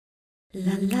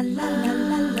La la la la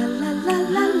la la la la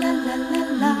la la la la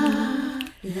la.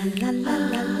 La la la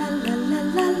la la la la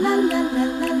la la la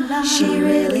la la. She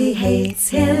really hates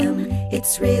him,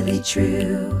 it's really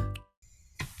true.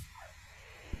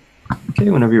 Okay,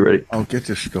 whenever you're ready. Oh, get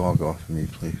this dog off me,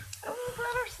 please. Let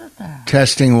her sit there.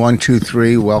 Testing 1 2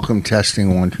 3. Welcome.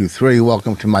 Testing 1 2 3.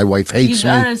 Welcome to My Wife You Hates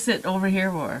gotta Me. sit over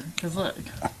here more, because look.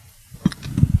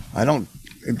 I don't.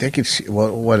 They can see.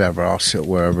 Well, whatever. I'll sit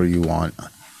wherever you want.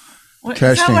 What,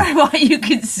 Testing. Somewhere what you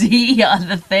can see on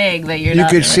the thing that you're You not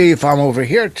can doing. see if I'm over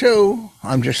here too.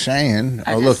 I'm just saying.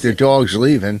 I Oh, just look, the see- dog's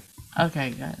leaving.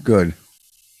 Okay, good. Good.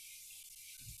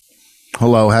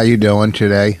 Hello. How you doing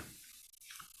today?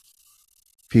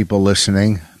 People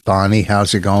listening. Bonnie,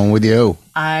 how's it going with you?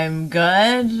 I'm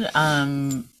good.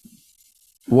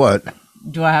 What?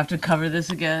 Do I have to cover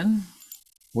this again?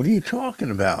 What are you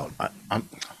talking about? I'm.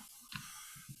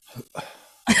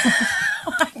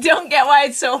 I don't get why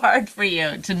it's so hard for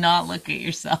you to not look at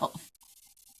yourself.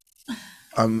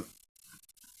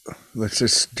 Let's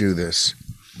just do this.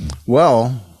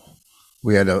 Well,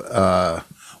 we had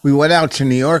we went out to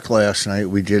New York last night.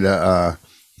 We did a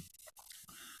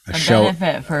show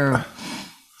Benefit for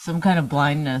some kind of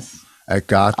blindness. at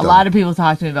Gotham. A lot of people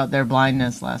talked to me about their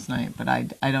blindness last night, but I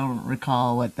don't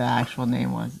recall what the actual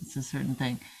name was. It's a certain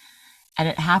thing. And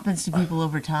it happens to people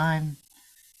over time.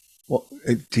 well,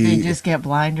 They just get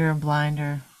blinder and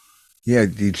blinder.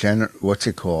 what's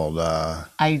it called?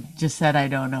 I just said I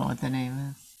don't know what the name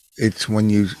is. It's when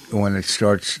it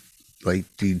starts like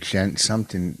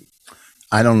something.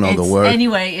 I don't know the word.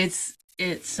 Anyway, it's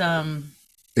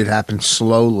It happens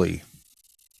slowly.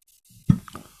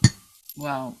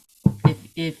 well,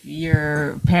 if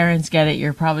your parents get it,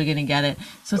 you're probably going to get it.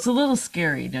 So it's a little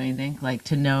scary, don't you think? Like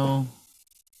to know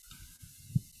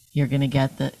you're going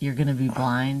to be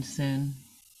blind soon.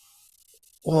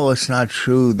 Well, it's not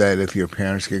true that if your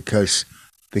parents get, because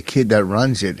the kid that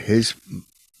runs it, his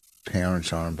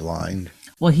parents aren't blind.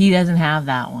 Well, he doesn't have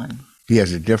that one. He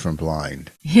has a different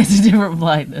blind. He has a different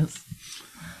blindness.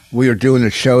 We were doing a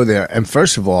show there, and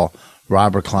first of all,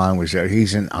 Robert Klein was there.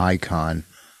 He's an icon.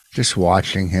 Just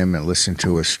watching him and listening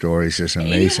to his stories is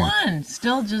amazing. 81,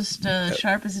 still just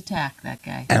sharp as a tack, that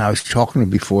guy. And I was talking to him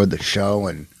before the show,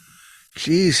 and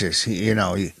Jesus, he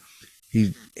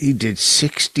did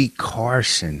 60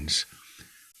 Carsons,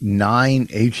 9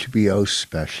 HBO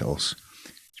specials.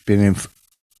 He's been in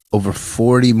over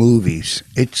 40 movies.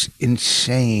 It's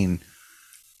insane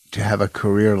to have a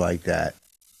career like that.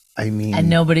 I mean, And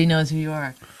nobody knows who you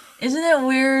are. Isn't it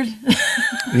weird?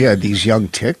 yeah, these young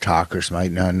TikTokers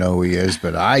might not know who he is,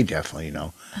 but I definitely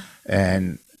know.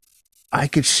 And I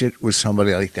could sit with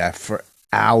somebody like that for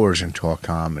hours and talk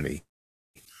comedy.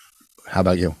 How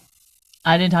about you?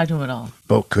 I didn't talk to him at all.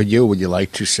 But could you? Would you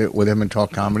like to sit with him and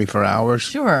talk comedy for hours?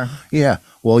 Sure. Yeah.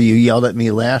 Well, you yelled at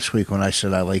me last week when I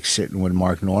said I like sitting with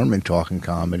Mark Norman talking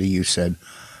comedy. You said,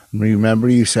 remember,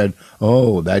 you said,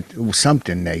 oh, that was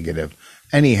something negative.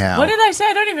 Anyhow. What did I say?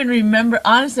 I don't even remember.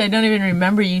 Honestly, I don't even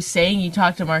remember you saying you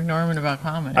talked to Mark Norman about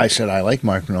comedy. I said I like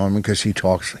Mark Norman because he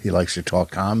likes to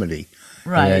talk comedy.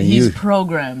 Right. And He's you-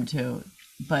 programmed to.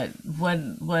 But what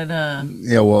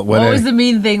Yeah. Well, what was the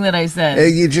mean thing that I said?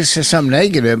 You just said something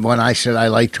negative when I said I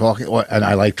like talking, and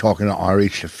I like talking to Ari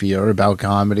Shafir about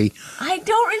comedy. I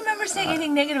don't remember saying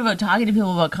anything negative about talking to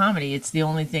people about comedy. It's the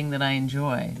only thing that I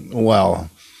enjoy. Well,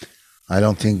 I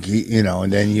don't think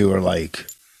and then you were like,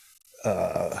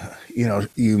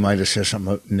 you might have said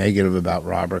something negative about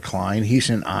Robert Klein. He's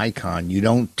an icon. You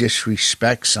don't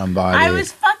disrespect somebody. I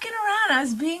was fucking around. I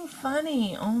was being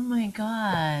funny. Oh my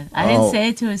god! I didn't Oh. say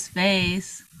it to his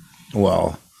face.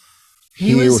 Well,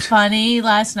 He was funny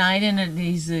last night, and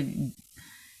he's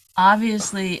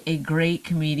obviously a great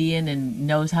comedian and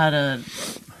knows how to,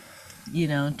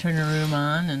 turn a room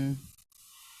on and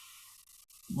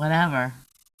whatever.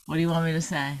 What do you want me to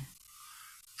say?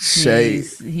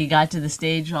 He got to the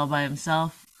stage all by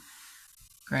himself.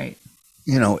 Great.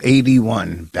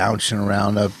 81, bouncing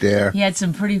around up there. He had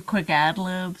some pretty quick ad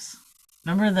libs.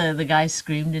 Remember the guy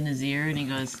screamed in his ear and he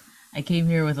goes, I came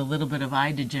here with a little bit of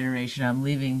eye degeneration. I'm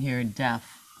leaving here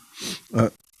deaf.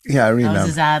 Yeah, I That remember. was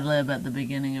his ad lib at the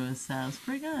beginning of his set. It was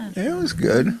pretty good. It was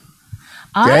good.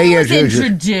 I Yeah, was yeah,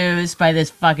 introduced by this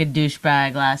fucking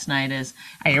douchebag last night as,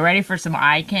 are you ready for some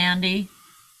eye candy?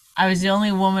 I was the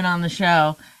only woman on the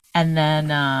show. And then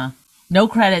no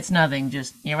credits, nothing.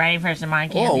 Just, you ready for some eye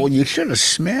candy? Oh, well, you should have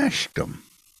smashed them.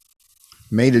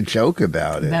 Made a joke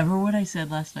about it. Remember what I said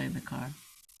last night in the car?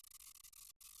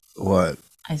 What?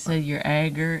 I said your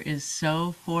anger is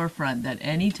so forefront that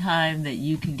any time that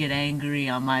you can get angry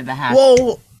on my behalf,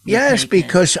 Well, Yes, take it.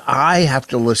 because I have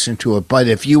to listen to it. But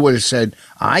if you would have said,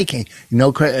 I can't,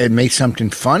 it made something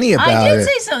funny about I did it.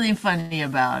 say something funny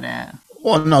about it.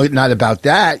 Well, no, not about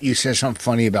that. You said something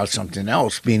funny about something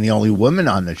else, being the only woman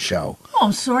on the show. Oh,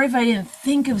 I'm sorry if I didn't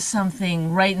think of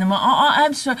something right in the moment. Oh,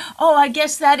 I'm sorry. Oh, I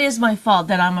guess that is my fault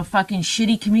that I'm a fucking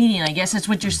shitty comedian. I guess that's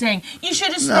what you're saying. You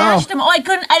should have smashed him. Oh, I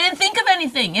didn't think of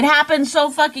anything. It happened so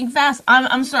fucking fast.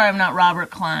 I'm sorry. I'm not Robert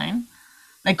Klein.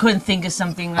 I couldn't think of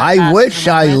something. I wish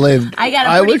I lived. I got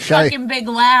a pretty fucking big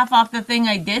laugh off the thing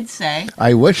I did say.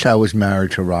 I wish I was married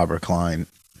to Robert Klein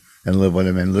and lived with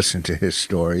him and listened to his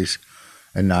stories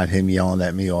and not him yelling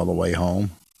at me all the way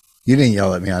home. You didn't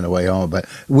yell at me on the way home, but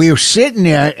we were sitting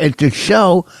there at the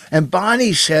show, and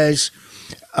Bonnie says,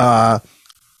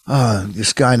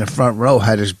 this guy in the front row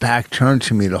had his back turned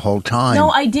to me the whole time. No,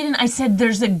 I didn't. I said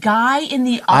there's a guy in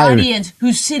the audience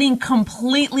who's sitting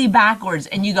completely backwards,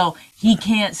 and you go, he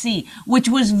can't see, which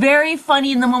was very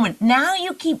funny in the moment. Now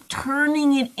you keep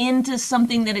turning it into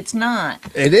something that it's not.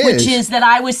 It is. Which is that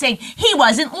I was saying, he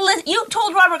wasn't, you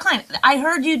told Robert Klein, I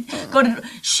heard you go to,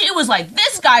 she was like,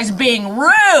 this guy's being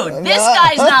rude. This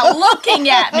guy's not looking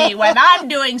at me when I'm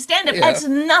doing stand-up. Yeah. That's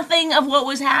nothing of what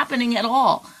was happening at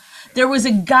all. There was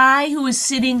a guy who was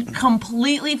sitting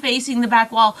completely facing the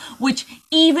back wall, which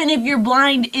even if you're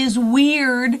blind is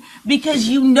weird because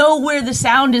you know where the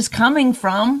sound is coming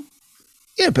from.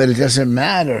 Yeah, but it doesn't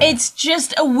matter. It's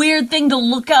just a weird thing to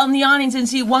look out in the audience and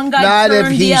see one guy Not turn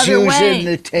if the he's other way. using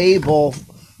the table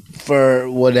for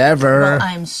whatever. Well,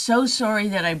 I'm so sorry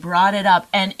that I brought it up,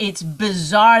 and it's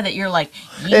bizarre that you're like,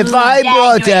 If I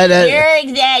brought that up,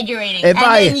 you're exaggerating,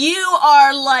 then you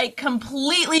are like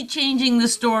completely changing the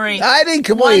story. I didn't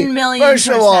completely. 1 million%. First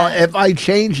of all, if I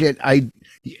change it,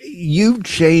 you've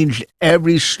changed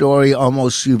every story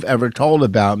almost you've ever told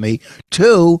about me.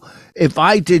 Two, if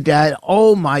I did that,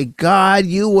 oh my God,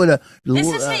 you would have. This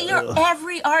is your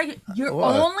every argument. Your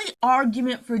only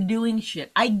argument for doing shit.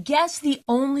 I guess the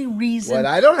only reason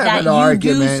I don't have that an you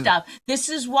argument. do stuff. This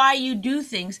is why you do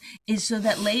things, is so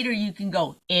that later you can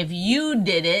go, if you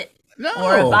did it. No.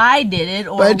 Or if I did it,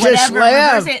 or But just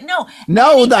whatever. laugh.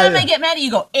 No. Anytime I get mad at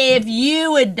you, go, if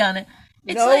you had done it.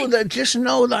 It's just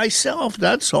know thyself.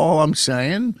 That's all I'm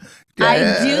saying.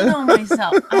 I do know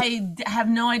myself. I have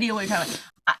no idea what you're talking about.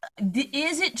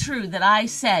 Is it true that I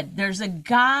said there's a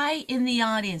guy in the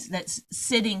audience that's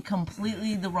sitting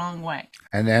completely the wrong way?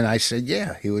 And then I said,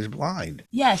 yeah, he was blind.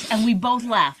 Yes, and we both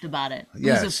laughed about it.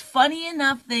 Yes. It was a funny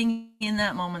enough thing in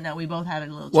that moment that we both had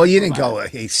a little. Well, you didn't go,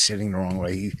 he's sitting the wrong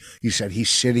way. You said he's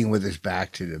sitting with his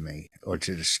back to me or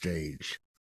to the stage.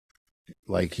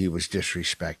 Like he was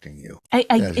disrespecting you. I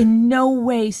in no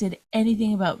way said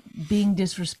anything about being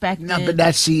disrespected. No, but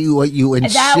that's what you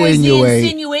insinuate. That was the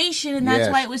insinuation, and that's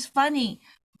Yes. why it was funny.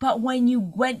 But when you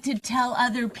went to tell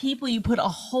other people, you put a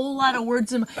whole lot of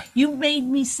words in. You made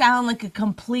me sound like a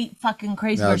complete fucking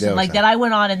crazy person. Like that I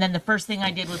went on, and then the first thing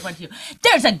I did was went to you.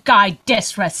 There's a guy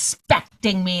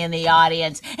disrespecting me in the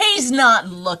audience. He's not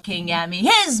looking at me.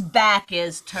 His back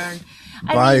is turned.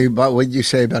 But what did you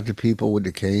say about the people with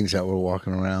the canes that were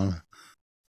walking around?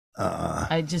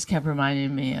 I just kept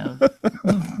reminding me of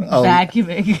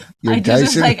vacuuming.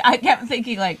 I kept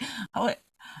thinking like, oh,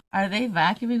 are they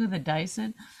vacuuming with a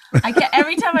Dyson?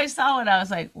 Every time I saw it, I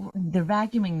was like, they're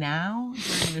vacuuming now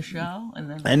during the show,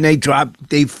 and they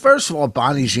dropped. First of all,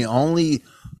 Bonnie's the only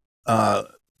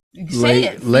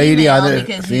lady on the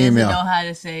because female. He doesn't know how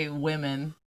to say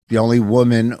women. The only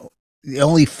woman. The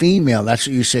only female, that's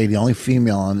what you say, the only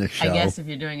female on the show. I guess if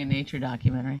you're doing a nature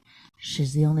documentary,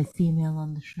 she's the only female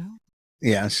on the show.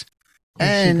 Yes.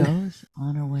 And she goes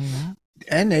on her way up.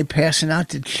 And they passing out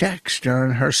the checks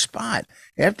during her spot.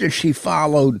 After she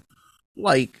followed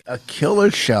like a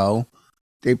killer show,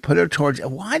 they put her towards,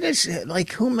 why does it,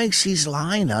 like, who makes these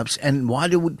lineups and why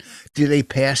do they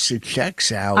pass the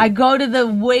checks out? I go to the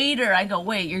waiter, I go,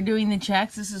 wait, you're doing the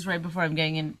checks? This is right before I'm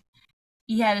getting in.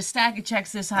 He had a stack of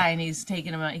checks this high and he's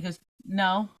taking them out. He goes,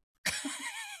 no.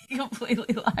 He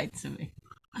completely lied to me.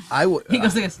 He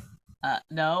goes,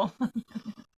 no.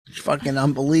 It's fucking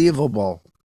unbelievable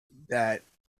that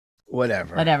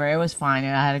whatever. It was fine.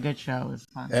 I had a good show. It was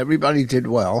fun. Everybody did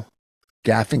well.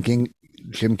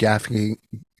 Jim Gaffigan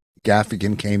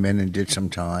came in and did some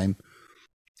time.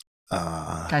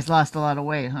 Guys lost a lot of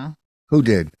weight, huh? Who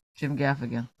did? Jim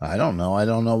Gaffigan. I don't know. I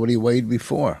don't know what he weighed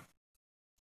before.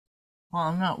 Well,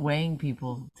 I'm not weighing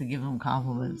people to give them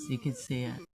compliments. You could see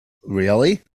it.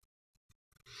 Really?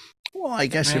 Well, I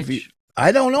guess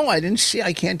I don't know. I didn't see.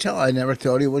 I can't tell. I never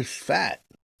thought he was fat.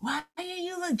 Why are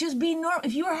you just being normal?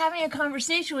 If you were having a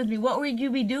conversation with me, what would you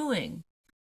be doing?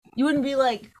 You wouldn't be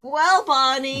like, well,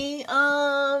 Bonnie,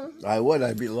 I would.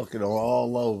 I'd be looking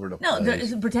all over the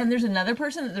place. No, pretend there's another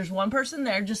person. There's one person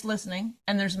there just listening,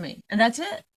 and there's me, and that's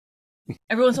it.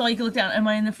 Every once in a while, you can look down. Am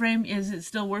I in the frame? Is it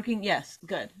still working? Yes.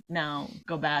 Good. Now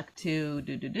go back to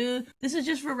do. This is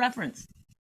just for reference.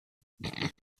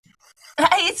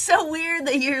 It's so weird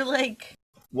that you're like.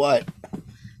 What?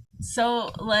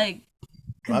 So like.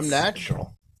 I'm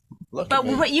natural. Look at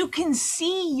me. But you can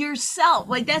see yourself.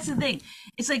 Like that's the thing.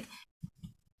 It's like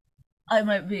I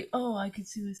might be. Oh, I can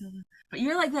see myself. But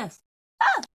you're like this.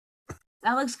 Ah,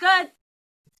 that looks good.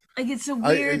 Like it's a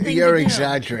weird thing. You're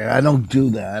exaggerating. I don't do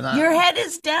that. Your head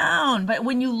is down, but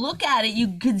when you look at it,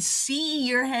 you can see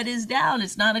your head is down.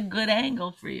 It's not a good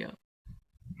angle for you.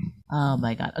 Oh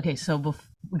my God. Okay, so before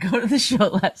we go to the show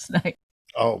last night.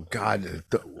 Oh God.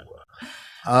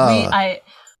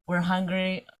 We're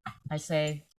hungry. I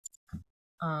say,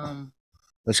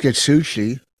 let's get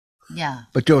sushi. Yeah.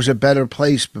 But there was a better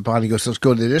place. But Bonnie goes, let's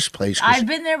go to this place. I've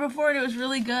been there before and it was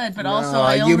really good. But also,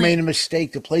 you made a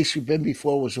mistake. The place you've been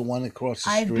before was the one across the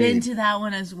street. I've been to that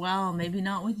one as well. Maybe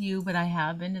not with you, but I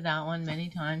have been to that one many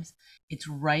times. It's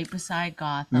right beside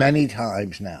Gotham. Many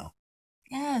times now.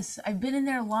 Yes, I've been in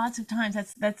there lots of times.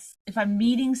 That's if I'm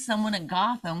meeting someone at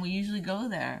Gotham, we usually go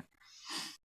there.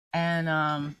 And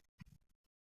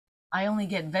I only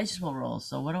get vegetable rolls,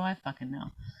 so what do I fucking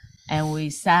know? And we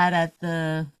sat at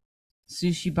the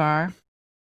sushi bar.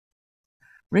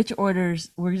 Rich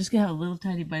orders, we're just gonna have a little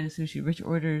tiny bite of sushi. Rich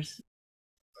orders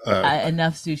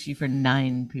enough sushi for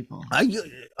 9 people.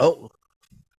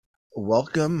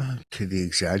 Welcome to the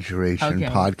Exaggeration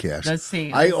Podcast. Let's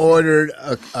see. I ordered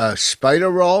a spider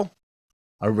roll,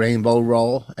 a rainbow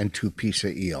roll, and 2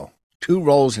 pieces of eel. 2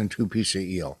 rolls and 2 pieces of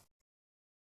eel.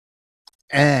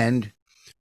 And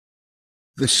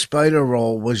the spider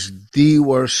roll was the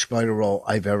worst spider roll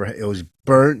I've ever had. It was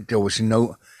burnt. There was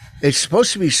no. It's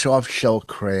supposed to be soft shell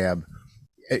crab.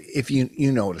 If you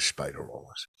know what a spider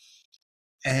roll is.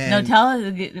 And no, tell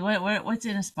us what's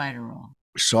in a spider roll.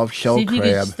 Soft shell crab. See if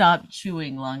you can stop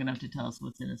chewing long enough to tell us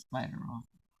what's in a spider roll.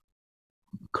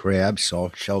 Crab,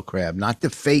 soft shell crab, not the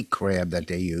fake crab that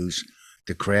they use,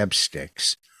 the crab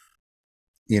sticks.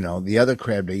 The other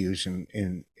crab they use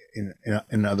in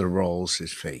other rolls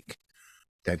is fake.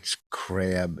 That's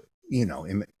crab,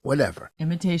 whatever.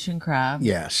 Imitation crab.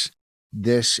 Yes.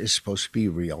 This is supposed to be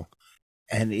real.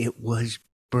 And it was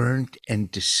burnt and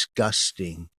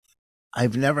disgusting.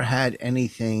 I've never had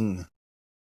anything,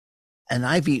 and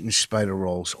I've eaten spider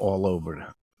rolls all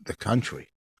over the country,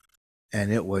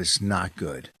 and it was not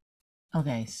good.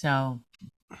 Okay, so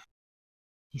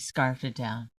he scarfed it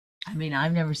down. I mean,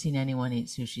 I've never seen anyone eat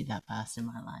sushi that fast in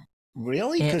my life.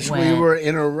 Really? Because we were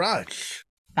in a rush.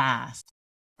 Fast.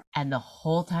 And the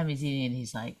whole time he's eating it,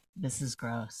 he's like, this is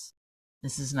gross.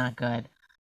 This is not good.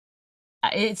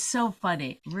 It's so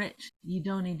funny. Rich, you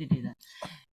don't need to do that.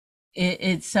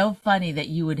 It's so funny that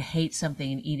you would hate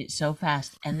something and eat it so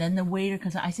fast. And then the waiter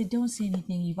comes out. I said, don't say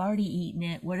anything. You've already eaten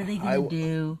it. What are they going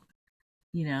to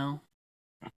do?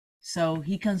 So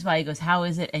he comes by, he goes, how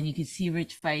is it? And you could see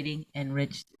Rich fighting. And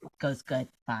Rich goes, good,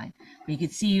 fine. But you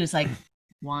could see he was like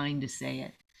wanting to say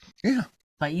it. Yeah.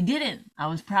 But you didn't. I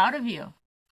was proud of you.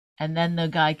 And then the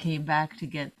guy came back to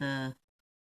get the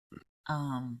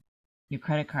your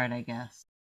credit card, I guess.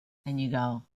 And you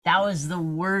go, that was the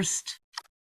worst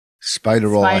spider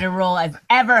roll I've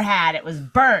ever had. It was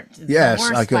burnt. It's yes,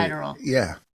 the worst spider roll.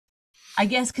 Yeah. I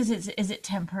guess because is it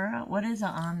tempura? What is it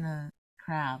on the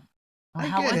crab?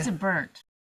 What's it burnt?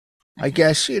 I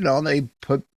guess, they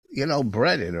put,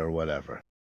 bread in or whatever.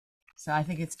 So I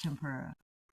think it's tempura.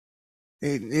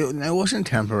 It wasn't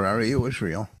temporary. It was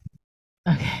real.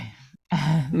 Okay.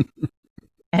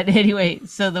 And anyway,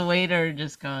 so the waiter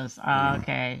just goes,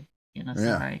 okay,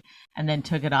 sorry. And then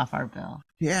took it off our bill.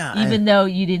 Yeah. Even though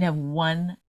you didn't have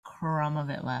one crumb of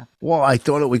it left. Well, I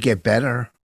thought it would get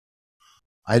better.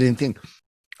 I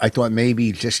thought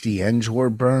maybe just the ends were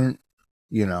burnt,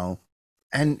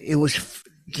 and it was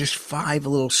just 5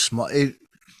 little small.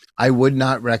 I would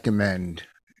not recommend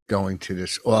going to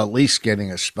this, or at least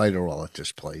getting a spider roll at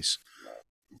this place.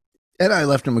 And I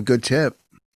left him a good tip.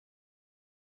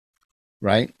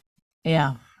 Right?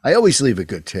 Yeah. I always leave a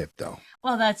good tip, though.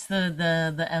 Well, that's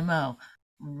the MO.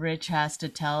 Rich has to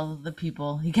tell the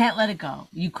people he can't let it go.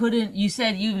 You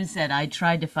even said I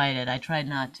tried to fight it. I tried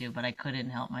not to, but I couldn't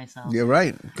help myself. You're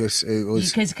right, because it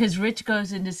was because Rich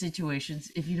goes into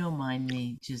situations. If you don't mind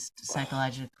me, just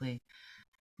psychologically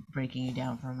breaking you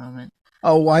down for a moment.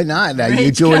 Oh, why not?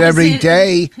 You do it every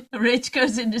day. Rich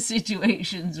goes into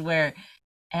situations where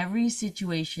every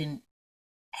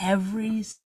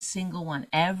single one,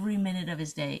 every minute of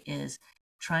his day is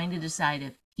trying to decide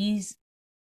if he's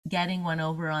getting one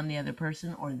over on the other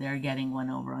person or they're getting one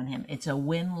over on him. It's a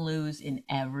win-lose in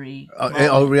every moment.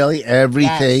 Oh, really?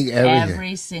 Everything? Yes, everything.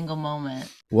 every single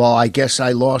moment. Well, I guess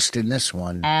I lost in this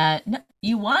one. No,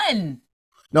 you won.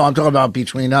 No, I'm talking about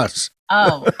between us.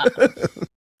 Oh.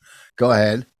 Go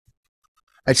ahead.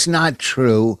 It's not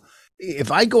true.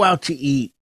 If I go out to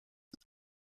eat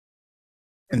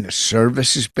and the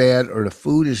service is bad or the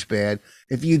food is bad,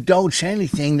 if you don't say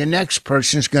anything, the next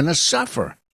person's going to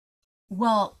suffer.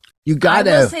 Well, you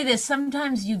gotta. I will say this: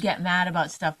 sometimes you get mad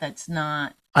about stuff that's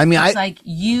not. I mean, it's like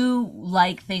you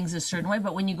like things a certain way,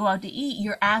 but when you go out to eat,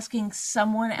 you're asking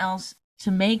someone else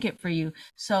to make it for you.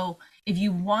 So if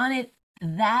you want it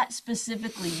that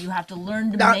specifically, you have to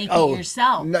learn to make it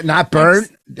yourself. Not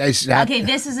burnt. Okay,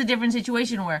 this is a different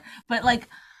situation but like.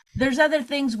 There's other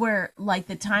things where, like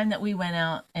the time that we went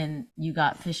out and you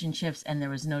got fish and chips and there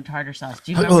was no tartar sauce.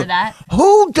 Do you remember that?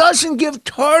 Who doesn't give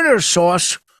tartar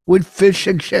sauce with fish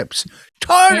and chips?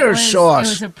 Tartar sauce. It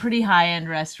was a pretty high-end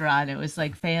restaurant. It was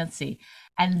like fancy.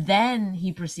 And then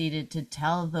he proceeded to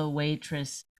tell the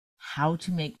waitress how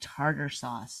to make tartar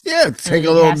sauce. Yeah, take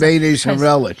a little mayonnaise and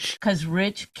relish. Because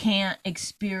Rich can't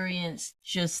experience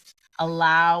just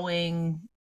allowing...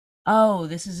 Oh,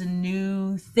 this is a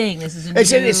new thing. This is a new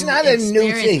It's not a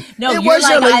new thing. No, you're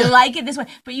like, I like it this way.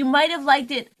 But you might have liked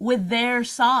it with their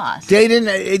sauce. They didn't.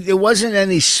 It wasn't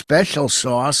any special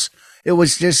sauce. It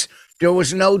was just, there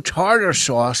was no tartar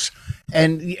sauce.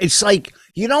 And it's like,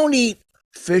 you don't eat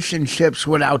fish and chips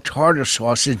without tartar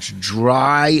sauce. It's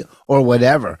dry or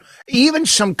whatever. Even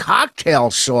some cocktail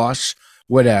sauce,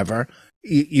 whatever.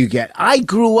 You get. I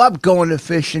grew up going to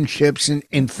fish and chips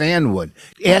in Fanwood.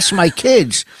 Ask my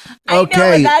kids. Okay,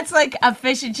 I know, that's like a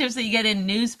fish and chips that you get in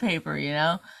newspaper. You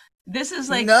know, this is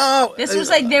like This was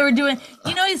like they were doing.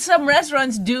 You know, some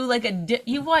restaurants do like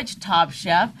you watch Top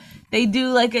Chef. They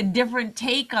do like a different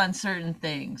take on certain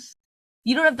things.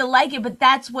 You don't have to like it, but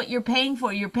that's what you're paying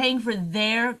for. You're paying for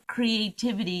their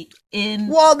creativity in.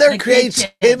 Well, their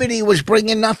creativity was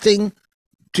bringing nothing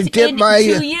to dip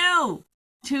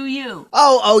to you.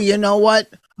 Oh, you know what?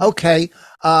 Okay.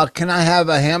 Can I have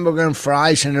a hamburger and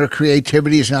fries, and their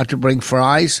creativity is not to bring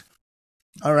fries?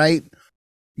 All right.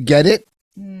 Get it?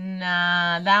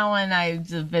 Nah, that one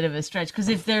is a bit of a stretch. Because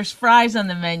if there's fries on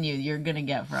the menu, you're going to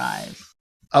get fries.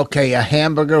 Okay, a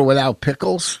hamburger without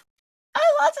pickles?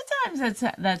 Lots of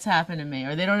times that's happened to me.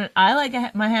 Or they don't. I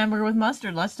like my hamburger with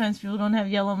mustard. Lots of times people don't have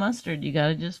yellow mustard. You got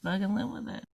to just fucking live with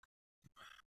it.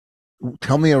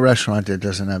 Tell me a restaurant that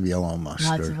doesn't have yellow mustard.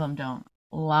 Lots of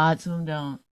them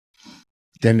don't.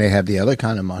 Then they have the other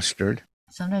kind of mustard.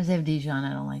 Sometimes they have Dijon.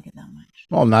 I don't like it that much.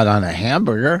 Well, not on a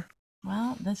hamburger.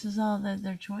 Well, this is all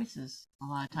their choices. A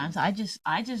lot of times, I just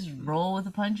roll with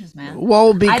the punches, man.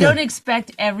 Well, I don't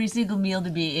expect every single meal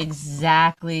to be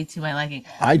exactly to my liking.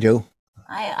 I do.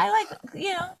 I like,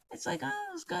 it's like, oh, that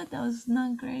was good. That was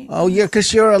not great. Oh, yeah,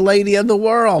 because you're a lady of the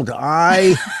world.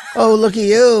 Oh, look at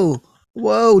you.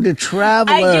 Whoa, the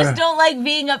traveler. I just don't like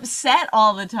being upset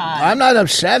all the time. I'm not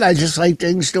upset. I just like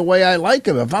things the way I like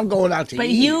them. If I'm going out to eat. But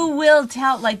you will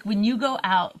tell, like when you go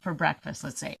out for breakfast,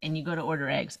 let's say, and you go to order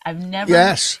eggs. I've never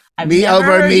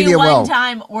heard you one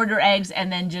time order eggs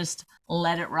and then just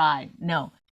let it ride.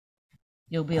 No.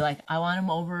 You'll be like, I want them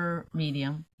over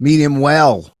medium. Medium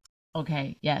well.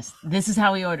 Okay, yes. This is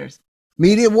how he orders.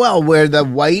 Medium well, where the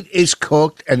white is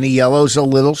cooked and the yellow's a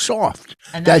little soft.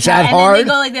 And that's that hard? And then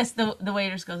they go like this. The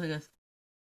waiters go like this.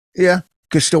 Yeah,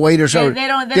 because the waiters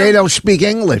they don't speak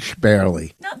English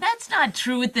barely. No, that's not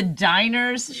true with the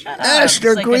diners. Shut up. Yes,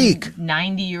 they're like Greek. A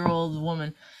 90-year-old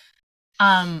woman.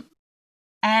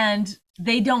 And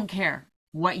they don't care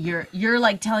what you're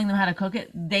like telling them how to cook it.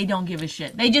 They don't give a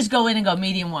shit. They just go in and go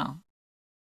medium well.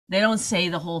 They don't say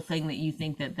the whole thing that you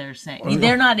think that they're saying. Oh,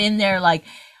 they're not in there like,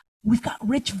 we've got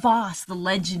Rich Voss, the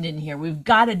legend, in here. We've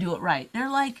got to do it right. They're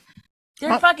like,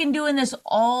 they're fucking doing this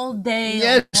all day.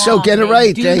 Yeah, long. so get it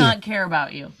right. They do not care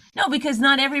about you. No, because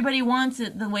not everybody wants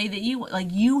it the way that you like.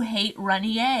 You hate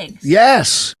runny eggs.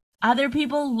 Yes. Other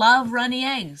people love runny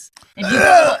eggs.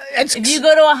 If you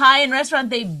go to a high-end restaurant,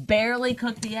 they barely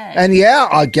cook the eggs. And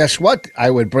guess what?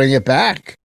 I would bring it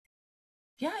back.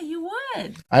 Yeah, you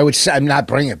would. I would say, I'm not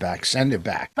bring it back. Send it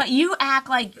back. But you act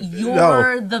like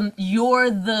you're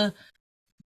the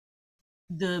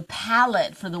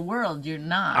palate for the world. You're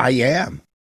not. I am.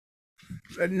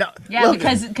 No. Yeah, look,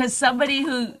 because somebody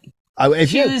who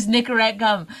chews Nicorette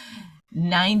gum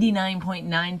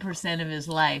 99.9% of his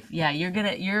life. Yeah, your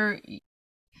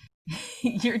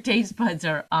taste buds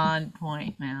are on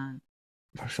point, man.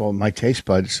 So my taste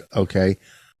buds,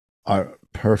 are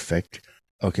perfect.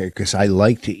 Okay, because I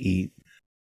like to eat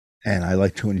and I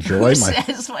like to enjoy Who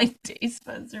says my taste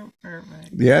buds are perfect?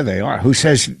 Yeah, they are. Who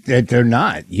says that they're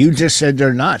not? You just said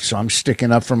they're not, so I'm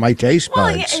sticking up for my taste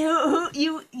buds. Well,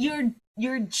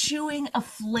 you're chewing a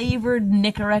flavored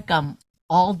Nicorette gum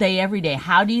all day, every day.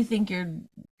 How do you think your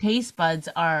taste buds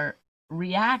are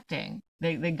reacting?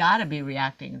 They got to be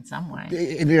reacting in some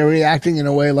way. They're reacting in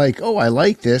a way like, oh, I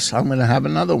like this. I'm going to have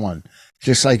another one.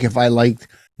 Just like if I liked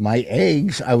my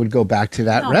eggs, I would go back to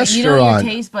that restaurant. You know, your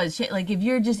taste buds, like if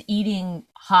you're just eating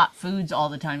hot foods all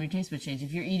the time, your taste buds change.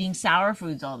 If you're eating sour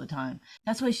foods all the time,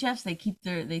 that's why chefs,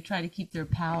 they try to keep their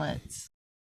palates,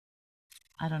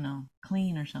 I don't know,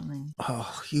 clean or something.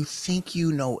 Oh, you think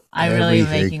you know I'm really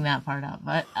making that part up,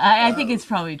 but I think it's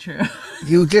probably true.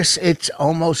 It's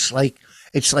almost like,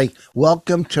 it's like,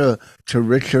 welcome to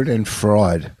Richard and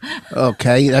Fraud.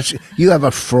 Okay, you have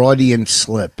a Freudian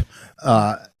slip.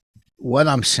 What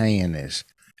I'm saying is,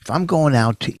 if I'm going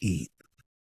out to eat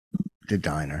the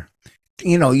diner,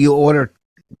 you order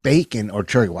bacon or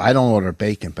turkey. Well, I don't order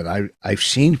bacon, but I've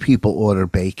seen people order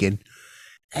bacon,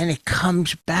 and it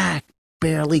comes back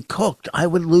barely cooked. I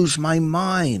would lose my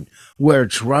mind. Where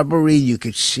it's rubbery, you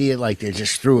could see it like they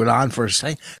just threw it on for a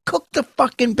second. Cook the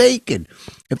fucking bacon.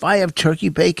 If I have turkey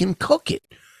bacon, cook it.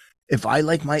 If I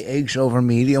like my eggs over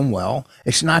medium well,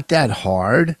 it's not that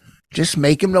hard. Just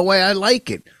make them the way I like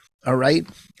it. All right.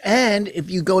 And if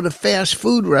you go to fast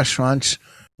food restaurants,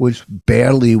 which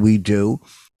barely we do,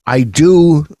 I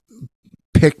do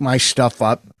pick my stuff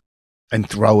up and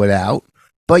throw it out.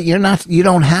 But you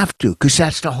don't have to, because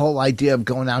that's the whole idea of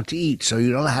going out to eat. So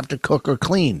you don't have to cook or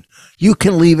clean. You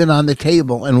can leave it on the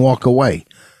table and walk away.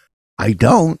 I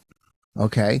don't.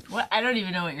 Okay. Well, I don't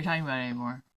even know what you're talking about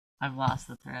anymore. I've lost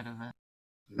the thread of it.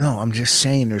 No, I'm just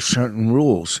saying there's certain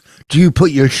rules. Do you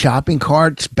put your shopping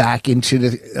carts back into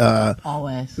the...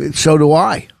 always. So do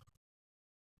I.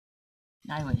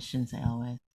 I shouldn't say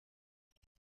always.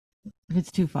 If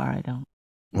it's too far, I don't.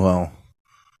 Well,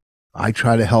 I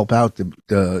try to help out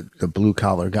the blue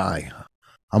collar guy.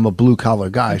 I'm a blue collar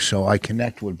guy, so I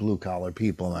connect with blue collar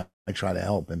people. I try to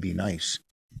help and be nice.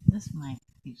 This mic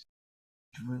keeps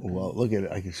drooping. Well, look at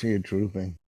it. I can see it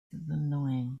drooping. It's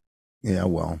annoying. Yeah,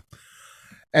 well.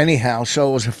 Anyhow, so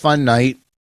it was a fun night,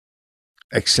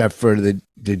 except for the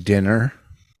dinner.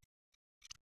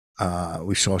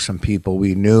 We saw some people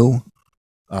we knew.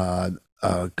 A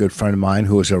good friend of mine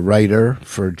who was a writer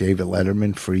for David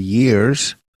Letterman for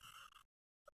years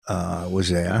was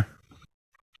there.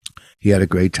 He had a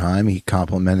great time. He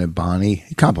complimented Bonnie.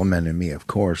 He complimented me, of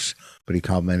course, but he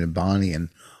complimented Bonnie. And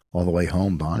all the way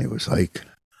home, Bonnie was like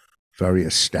very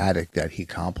ecstatic that he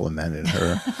complimented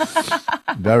her.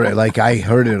 Very, like, I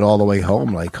heard it all the way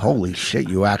home. Like, holy shit,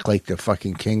 you act like the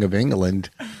fucking King of England.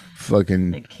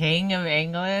 Fucking the King of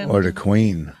England? Or the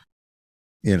Queen,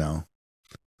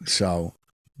 So,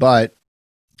 but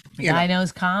the guy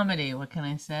knows comedy. What can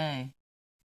I say?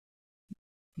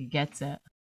 He gets it.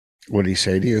 What did he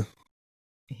say to you?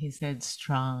 He said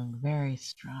strong, very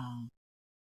strong.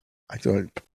 I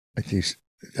think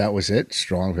that was it.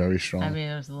 Strong, very strong. I mean,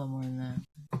 it was a little more than that.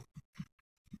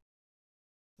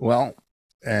 Well,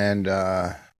 and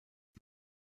all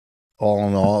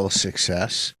in all, a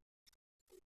success.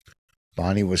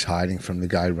 Bonnie was hiding from the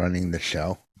guy running the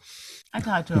show. I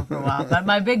talked to him for a while, but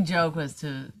my big joke was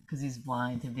because he's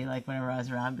blind, to be like, whenever I was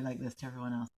around, be like this to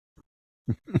everyone else.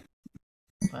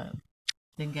 But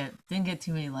didn't get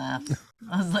too many laughs.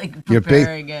 I was like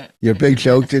preparing it. Your big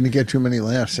joke didn't get too many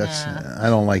laughs. I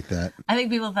don't like that. I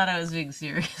think people thought I was being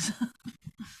serious.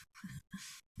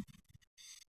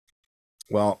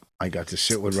 Well, I got to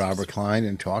sit with Robert Klein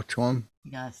and talk to him.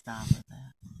 You gotta stop with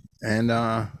that.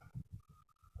 And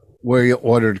where you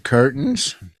ordered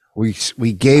curtains, we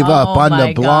gave up on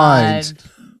the blinds.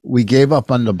 God. We gave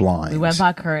up on the blinds. We went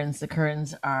by curtains. The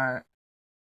curtains are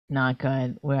not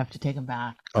good. We have to take them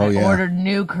back. I ordered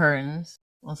new curtains.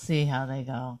 We'll see how they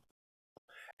go.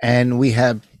 And we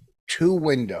have two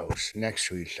windows next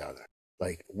to each other,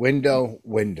 like window.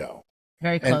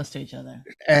 Very close to each other.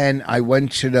 And I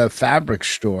went to the fabric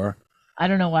store. I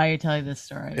don't know why you're telling this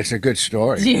story. It's a good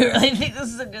story. Do you really think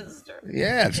this is a good story?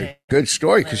 Yeah, it's a good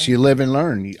story because you live and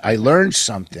learn. I learned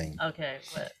something. Okay.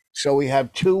 But... So we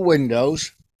have two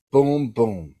windows. Boom,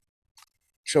 boom.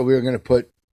 So we were going to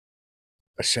put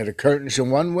a set of curtains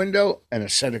in one window and a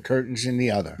set of curtains in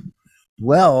the other.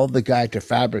 Well, the guy at the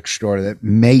fabric store that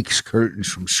makes curtains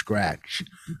from scratch.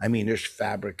 I mean, there's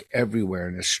fabric everywhere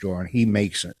in this store, and he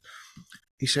makes it.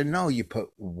 He said, no, you put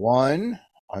one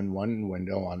on one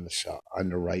window on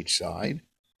the right side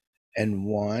and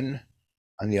one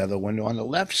on the other window on the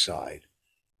left side.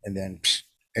 And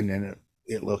then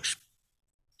it looks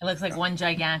It looks like one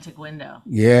gigantic window.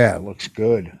 Yeah, it looks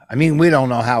good. I mean, we don't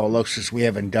know how it looks since we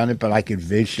haven't done it, but I can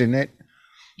vision it.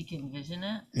 You can vision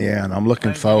it? Yeah, and I'm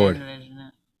looking forward. Envision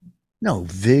it? No,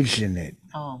 vision it.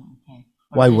 Oh, okay.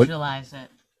 Or Why would visualize it?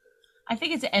 I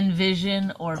think it's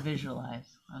envision or visualize.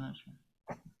 I'm not sure.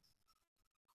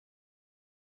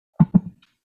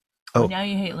 Oh, now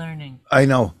you hate learning. I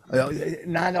know.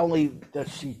 Not only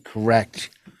does she correct,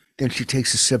 then she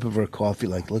takes a sip of her coffee.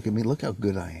 Like, look at me. Look how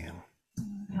good I am.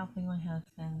 Helping my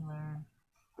husband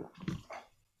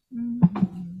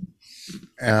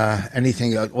learn.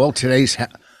 Anything else? Well, today's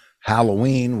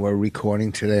Halloween. We're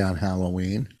recording today on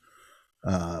Halloween.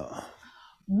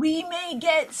 We may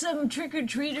get some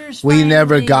trick-or-treaters. We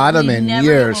never got them in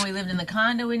years. When we lived in the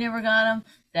condo, we never got them.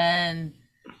 Then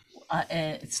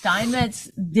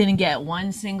Steinmetz didn't get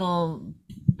one single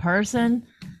person.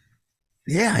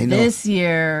 Yeah, I know. This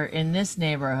year in this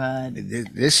neighborhood.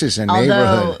 This is a neighborhood.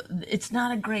 Although it's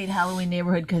not a great Halloween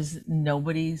neighborhood because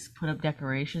nobody's put up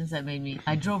decorations. That made me.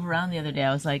 I drove around the other day.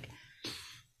 I was like,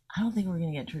 I don't think we're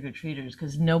going to get trick-or-treaters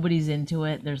because nobody's into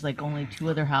it. There's like only 2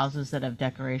 other houses that have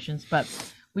decorations. But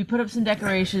we put up some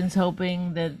decorations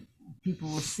hoping that people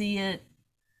will see it,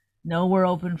 know we're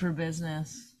open for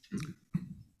business.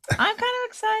 I'm kind of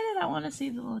excited. I want to see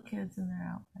the little kids in their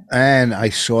outfits. And I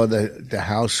saw the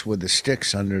house with the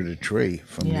sticks under the tree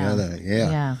from the other.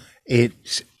 Yeah.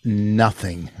 It's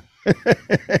nothing.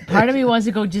 Part of me wants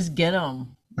to go just get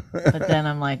them. But then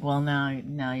I'm like, well, now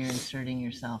you're inserting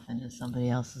yourself into somebody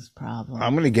else's problem.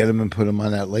 I'm going to get them and put them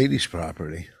on that lady's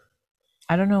property.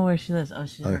 I don't know where she lives. Oh,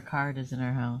 her card is in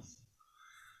her house.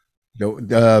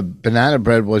 The banana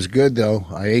bread was good, though.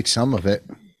 I ate some of it.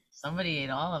 Somebody ate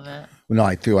all of it. Well, no,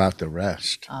 I threw out the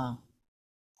rest. Oh.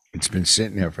 It's been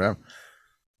sitting there forever.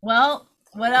 Well,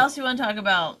 what else do you want to talk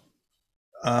about?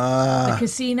 The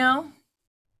casino.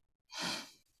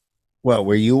 Well,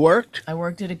 where you worked? I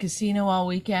worked at a casino all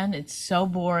weekend. It's so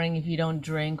boring if you don't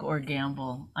drink or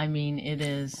gamble. I mean, it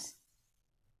is.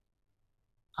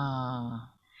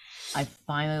 I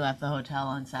finally left the hotel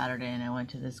on Saturday and I went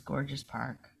to this gorgeous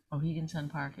park, Mohegan Sun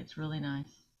Park. It's really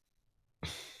nice.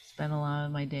 Spent a lot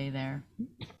of my day there.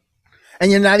 And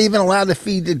you're not even allowed to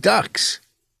feed the ducks.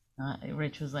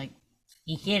 Rich was like,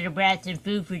 you should have brought some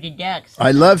food for the ducks.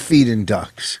 I love feeding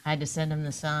ducks. I had to send him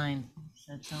the sign.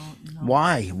 Said, don't.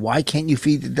 Why? Why can't you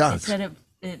feed the ducks? They said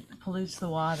it pollutes the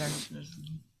water.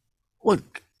 Well,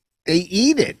 they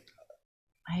eat it.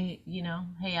 Hey,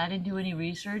 I didn't do any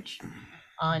research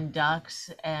on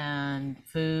ducks and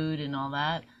food and all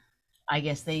that. I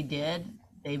guess they did.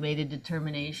 They made a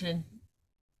determination.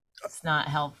 It's not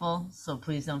helpful, so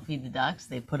please don't feed the ducks.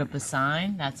 They put up a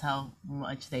sign. That's how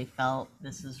much they felt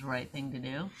this is the right thing to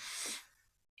do.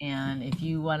 And if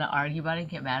you want to argue about it,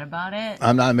 get mad about it.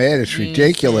 I'm not mad. It's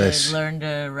ridiculous. Should learn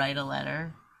to write a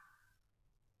letter.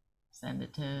 Send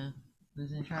it to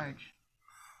who's in charge.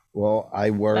 Well, I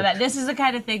work. But this is the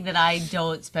kind of thing that I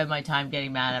don't spend my time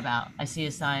getting mad about. I see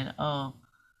a sign,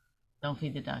 don't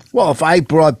feed the ducks. Well, if I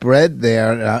brought bread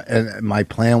there and my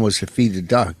plan was to feed the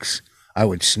ducks, I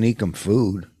would sneak them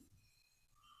food.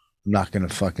 I'm not going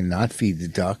to fucking not feed the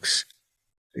ducks.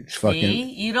 It's fucking.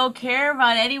 See? You don't care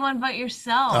about anyone but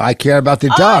yourself. I care about the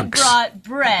ducks. I brought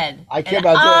bread. I care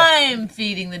about I'm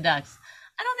feeding the ducks.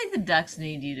 I don't think the ducks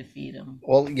need you to feed them.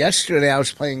 Well, yesterday I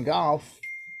was playing golf,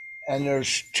 and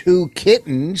there's 2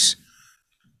 kittens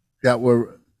that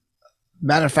were.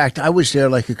 Matter of fact, I was there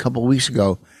like a couple of weeks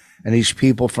ago, and these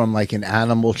people from like an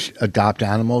adopt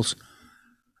animals.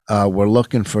 We're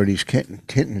looking for these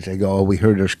kittens. They go, we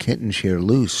heard there's kittens here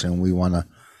loose, and we want to,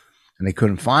 and they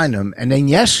couldn't find them. And then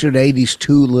yesterday, these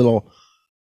 2 little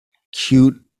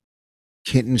cute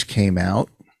kittens came out,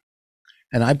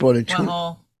 and I brought a 2.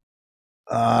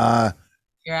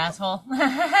 Your asshole.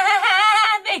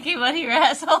 Thank you, buddy. Your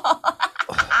asshole.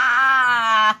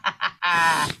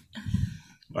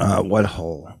 What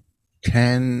hole?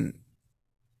 10,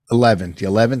 11th, the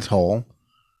 11th hole,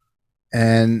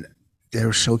 and they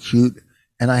were so cute.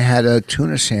 And I had a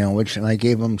tuna sandwich, and I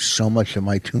gave them so much of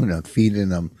my tuna, feeding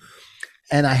them.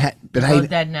 And They're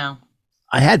dead now.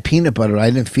 I had peanut butter. I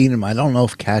didn't feed them. I don't know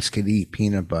if cats could eat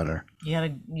peanut butter.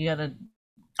 You gotta.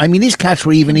 I mean, these cats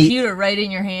were even eating. Computer right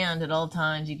in your hand at all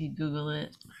times. You could Google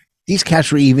it. These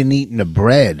cats were even eating the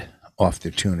bread off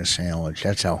the tuna sandwich.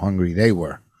 That's how hungry they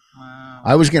were. Wow.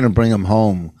 I was going to bring them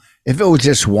home. If it was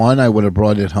just one, I would have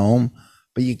brought it home.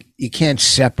 But you can't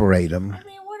separate them. I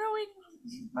mean, what are we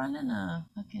running a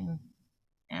fucking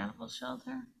animal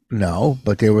shelter? No,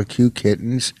 but they were cute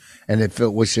kittens. And if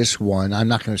it was just one, I'm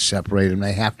not going to separate them.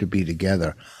 They have to be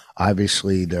together.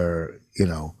 Obviously, they're,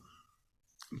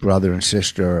 brother and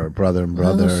sister, or brother and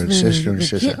brother, and sister and the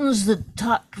sister. kittens that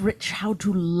taught Rich how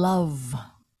to love.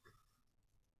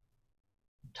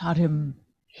 Taught him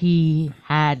he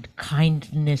had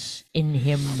kindness in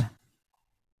him.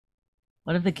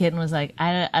 What if the kitten was like,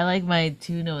 I like my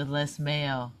tuna with less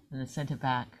mayo, and it sent it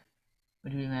back?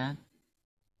 Would you be mad?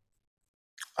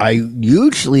 I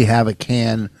usually have a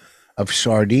can of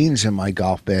sardines in my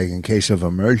golf bag in case of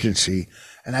emergency,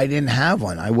 and I didn't have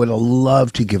one. I would have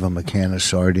loved to give him a can of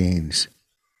sardines.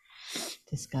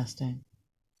 Disgusting.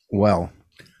 Well,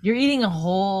 you're eating a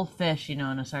whole fish, in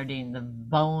a sardine, the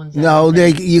bones. No,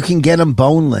 you can get them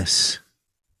boneless.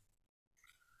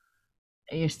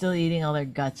 You're still eating all their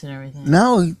guts and everything.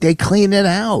 No, they clean it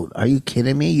out. Are you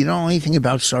kidding me? You don't know anything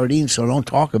about sardines, so don't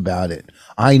talk about it.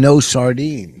 I know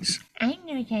sardines. I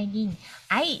know sardines.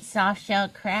 I eat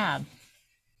soft-shelled crab.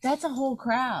 That's a whole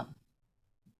crab.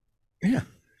 Yeah,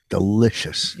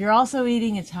 delicious. You're also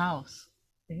eating its house.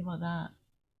 Think about that.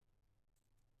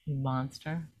 You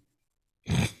monster.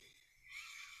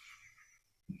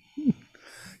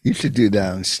 You should do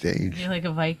that on stage. You're like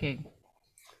a Viking.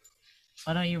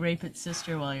 Why don't you rape its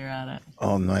sister while you're at it?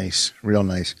 Oh, nice. Real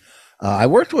nice. I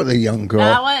worked with a young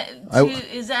girl.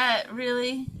 Is that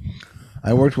really?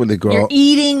 I worked with a girl. You're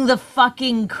eating the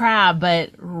fucking crab,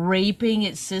 but raping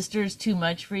its sister's too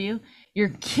much for you?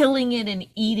 You're killing it and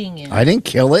eating it. I didn't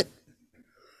kill it.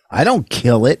 I don't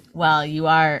kill it. Well, you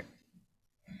are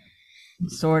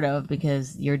sort of,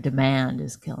 because your demand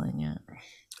is killing it.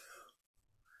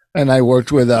 And I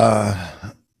worked with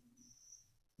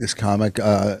this comic.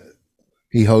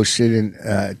 He hosted, and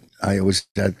I was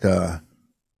at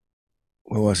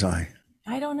where was I?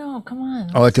 I don't know. Come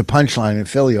on. Oh, at the Punchline in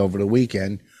Philly over the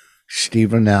weekend.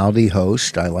 Steve Rinaldi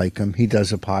host. I like him. He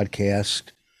does a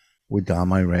podcast with Dom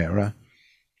Irera.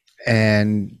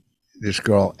 And this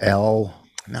girl, Elle,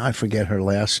 now I forget her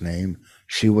last name.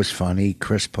 She was funny.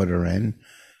 Chris put her in.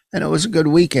 And it was a good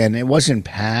weekend. It wasn't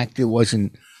packed. It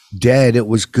wasn't dead. It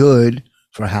was good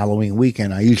for Halloween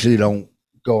weekend. I usually don't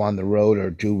go on the road or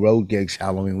do road gigs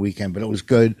Halloween weekend, but it was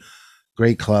good.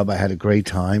 Great club. I had a great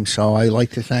time. So I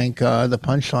like to thank the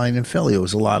Punchline in Philly. It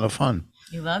was a lot of fun.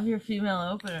 You love your female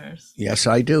openers. Yes,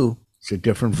 I do. It's a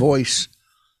different voice.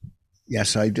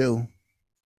 Yes, I do.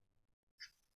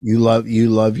 You love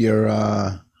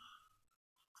your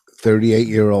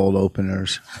 38-year-old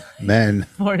openers, men.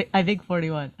 40. I think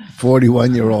 41.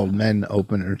 41-year-old men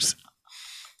openers.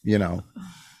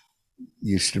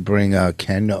 Used to bring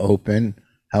Ken to open.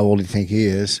 How old do you think he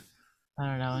is? I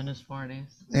don't know, in his 40s.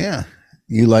 Yeah.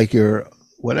 You like your,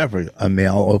 whatever, a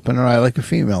male opener? I like a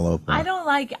female opener. I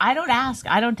don't ask.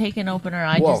 I don't take an opener.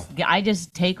 I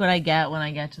just take what I get when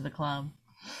I get to the club.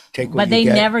 But they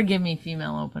never give me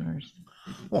female openers.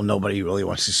 Well, nobody really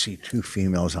wants to see two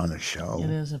females on a show. It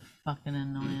is a fucking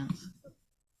annoyance.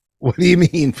 What do you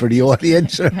mean, for the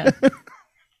audience? Yeah.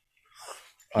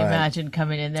 Imagine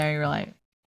coming in there, you're like,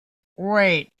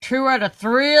 wait, 2 out of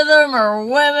 3 of them are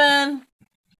women?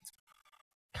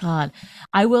 God,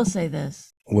 I will say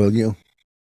this. Will you?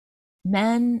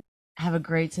 Men have a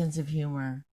great sense of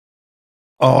humor.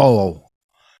 Oh,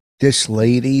 this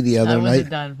lady the other night. I wasn't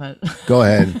done, but go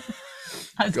ahead.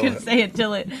 I was going to say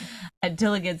until it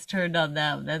gets turned on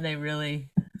them, then they really.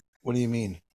 What do you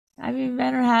mean? I mean,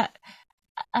 men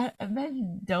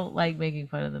don't like making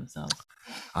fun of themselves.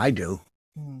 I do.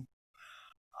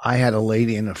 I had a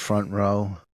lady in the front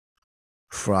row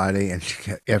Friday, and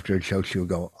after a show, she would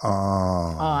go,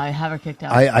 "Oh." Oh, I have her kicked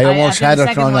out. I almost had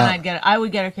her thrown out. I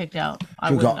would get her kicked out.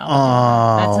 She would go,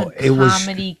 "Oh." That's a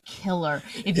comedy killer.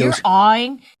 If you're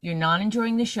awing, you're not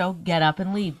enjoying the show, get up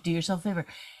and leave. Do yourself a favor.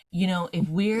 If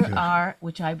we are,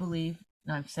 which I believe,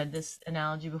 and I've said this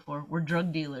analogy before, we're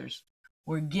drug dealers.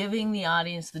 We're giving the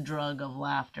audience the drug of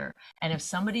laughter. And if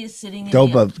somebody is sitting in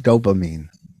dopamine.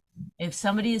 If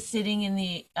somebody is sitting in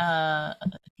the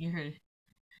you're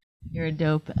a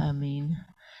dopamine.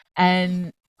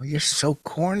 And you're so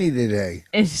corny today.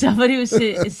 If somebody was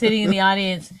sitting in the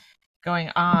audience going,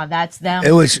 that's them.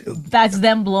 That's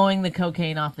them blowing the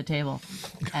cocaine off the table.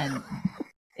 And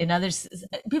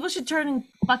people should turn and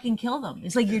fucking kill them.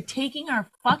 It's like, you're taking our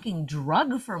fucking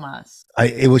drug from us.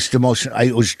 It was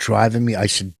driving me. I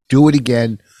said, do it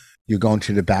again. You're going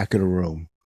to the back of the room.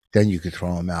 Then you could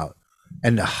throw them out.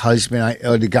 And the husband,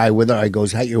 the guy with her, I go,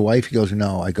 is that your wife? He goes,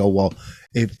 no. I go, well,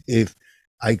 if you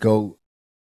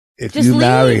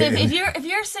marry, if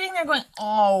you're sitting there going,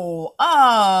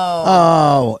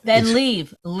 then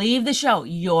leave the show.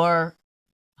 You're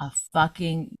a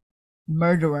fucking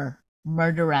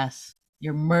murderess.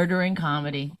 You're murdering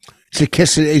comedy. It's a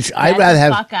kiss. I'd rather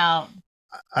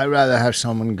have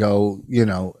someone go,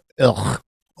 ugh,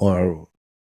 or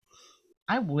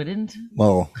I wouldn't.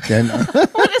 Well, then.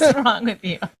 What is wrong with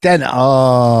you? Then,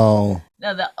 No,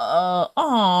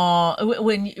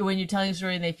 when you're telling a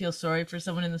story and they feel sorry for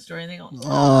someone in the story and they go,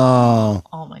 oh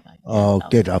my God. Oh,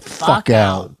 get the fuck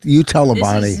out. You tell them,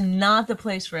 Bonnie. This is not the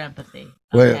place for empathy.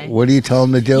 Okay? What do you tell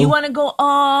them to do? You want to go,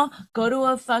 go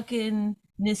to a fucking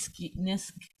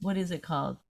nisk, what is it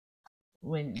called?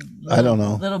 When I don't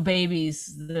know. Little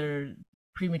babies, they're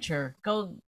premature.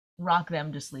 Go rock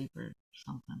them to sleep or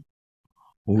something.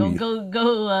 Ooh.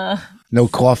 Go. No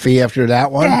coffee after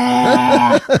that one?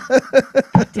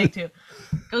 Take two.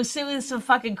 Go sit with some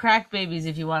fucking crack babies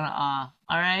if you want to all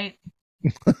right?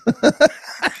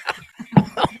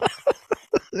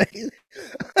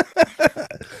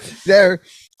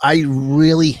 I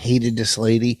really hated this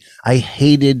lady. I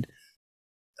hated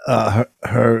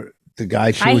her the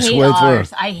guy she was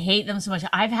with. I hate them so much.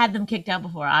 I've had them kicked out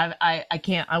before. I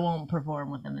can't. I won't perform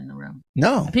with them in the room.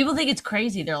 No. People think it's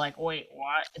crazy. They're like, wait,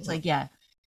 what? It's like, yeah.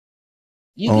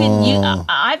 You can.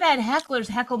 I've had hecklers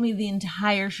heckle me the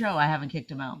entire show. I haven't kicked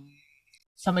them out.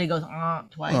 Somebody goes,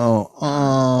 twice.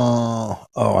 I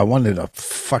wanted to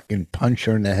fucking punch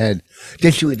her in the head.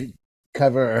 Then she would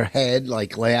cover her head,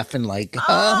 like laughing, like.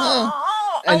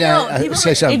 And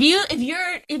say something.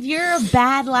 If you're a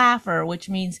bad laugher, which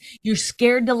means you're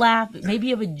scared to laugh, maybe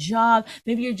you have a job,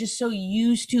 maybe you're just so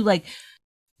used to like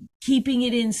keeping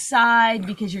it inside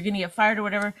because you're gonna get fired or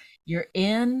whatever. You're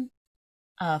in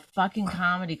a fucking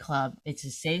comedy club. It's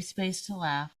a safe space to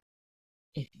laugh.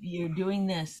 If you're doing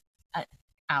this,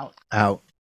 out.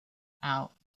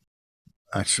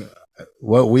 That's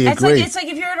what we agree. It's like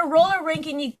if you're at a roller rink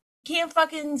and you can't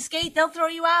fucking skate, they'll throw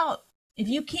you out. If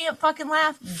you can't fucking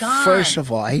laugh, gone. First of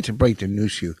all, I hate to break the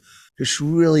news to you. There's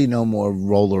really no more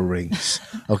roller rinks.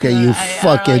 Okay, you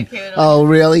fucking. Oh,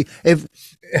 really? If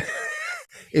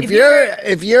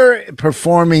you're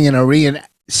performing in a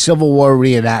Civil War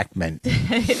reenactment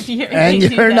and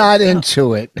you're not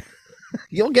into it,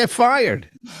 you'll get fired.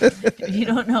 If you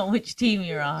don't know which team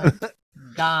you're on,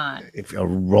 gone. If you're a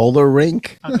roller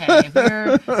rink. Okay,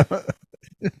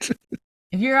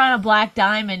 if you're on a black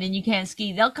diamond and you can't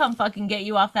ski, they'll come fucking get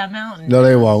you off that mountain. No,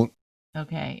 they won't.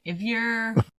 Okay. If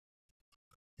you're,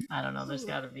 I don't know, there's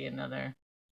got to be another.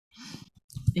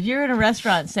 If you're in a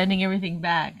restaurant sending everything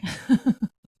back,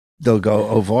 they'll go,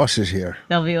 oh, Voss is here.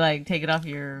 They'll be like, take it off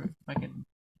your fucking.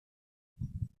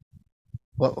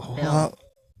 Well,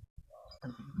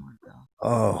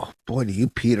 oh, boy, do you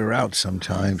peter out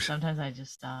sometimes. Sometimes I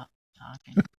just stop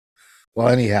talking. Well,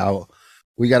 anyhow,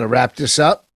 we got to wrap this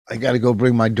up. I got to go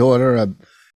bring my daughter a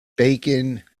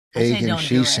bacon, egg, and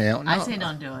cheese sandwich. I say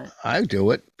don't do it. I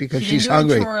do it because she's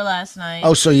hungry. She chore last night.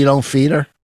 Oh, so you don't feed her?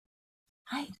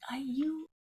 Do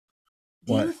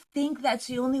you think that's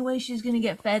the only way she's going to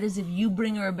get fed is if you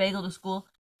bring her a bagel to school?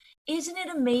 Isn't it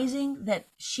amazing that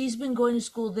she's been going to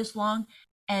school this long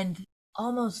and you've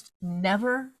almost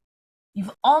never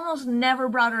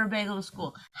brought her a bagel to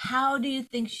school? How do you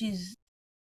think she's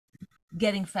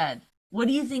getting fed? What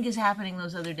do you think is happening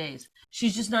those other days?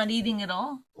 She's just not eating at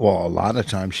all? Well, a lot of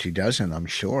times she doesn't, I'm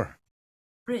sure.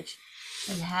 Rich,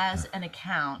 she has an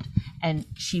account and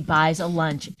she buys a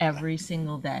lunch every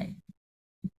single day.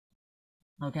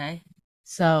 Okay?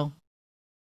 So,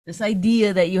 this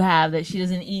idea that you have that she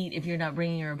doesn't eat if you're not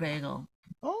bringing her a bagel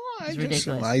is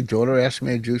ridiculous. My daughter asks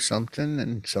me to do something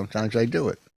and sometimes I do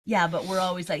it. Yeah, but we're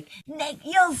always like, Nick,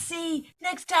 you'll see,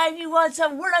 next time you want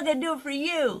something, we're not going to do it for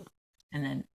you. And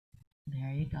then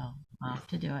there you go. Off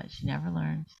to do it. She never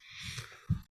learns.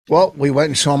 Well, we went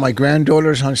and saw my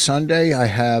granddaughters on Sunday. I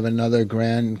have another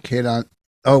grandkid on.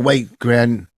 Oh, wait,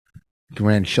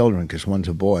 grandchildren, because one's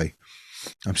a boy.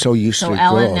 I'm so used to girls. So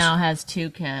Ellen now has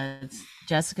 2 kids.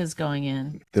 Jessica's going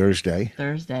in Thursday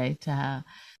to have.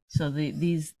 So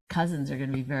these cousins are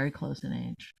going to be very close in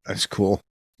age. That's cool.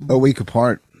 A week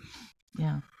apart.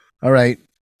 Yeah. All right.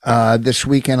 This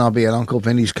weekend I'll be at Uncle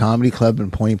Vinny's Comedy Club in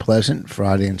Point Pleasant,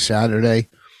 Friday and Saturday.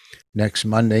 Next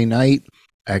Monday night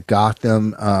at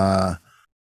Gotham,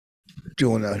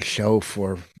 doing a show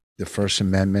for the First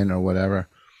Amendment or whatever.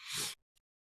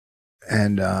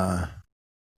 And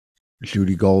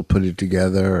Judy Gold put it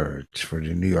together, or it's for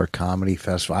the New York Comedy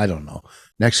Festival. I don't know.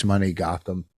 Next Monday,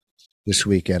 Gotham. This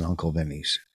weekend, Uncle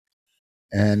Vinny's.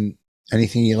 And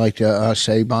anything you'd like to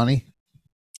say, Bonnie?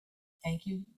 Thank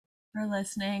you for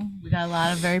listening. We got a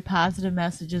lot of very positive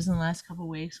messages in the last couple of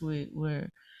weeks. We're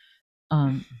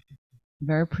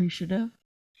very appreciative.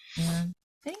 And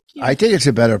thank you. I think it's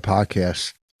a better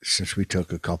podcast since we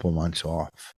took a couple months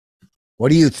off.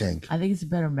 What do you think? I think it's a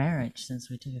better marriage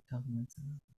since we took a couple months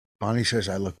off. Bonnie says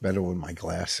I look better with my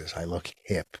glasses. I look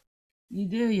hip. You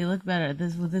do. You look better.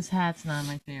 This hat's not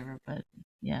my favorite, but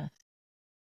yeah.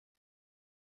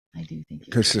 I do think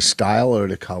because the style or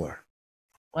the color.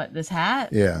 What, this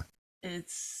hat? Yeah.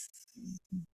 This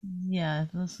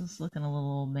is looking a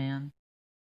little old man.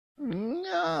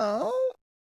 No.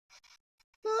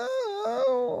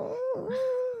 All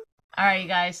right, you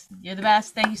guys. You're the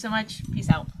best. Thank you so much. Peace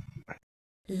out.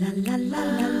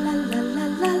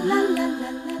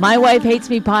 My Wife Hates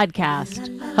Me podcast,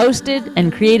 hosted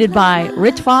and created by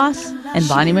Rich Voss and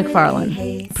Bonnie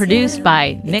McFarlane. Produced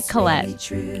by Nick Collette.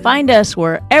 Find us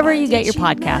wherever you get your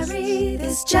podcasts.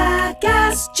 This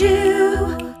jackass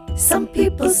Jew. Some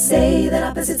people say that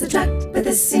opposites attract, but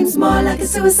this seems more like a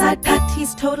suicide pact.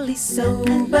 He's totally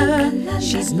sober,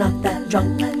 she's not that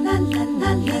drunk.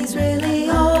 He's really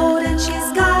old and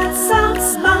she's got some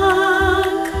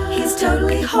spunk. He's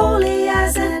totally holy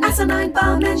as an asinine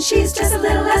bomb, and she's just a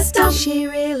little less dumb. She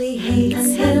really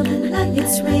hates him,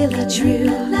 it's really true.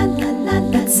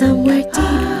 But somewhere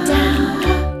deep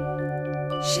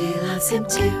down, she loves him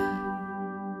too.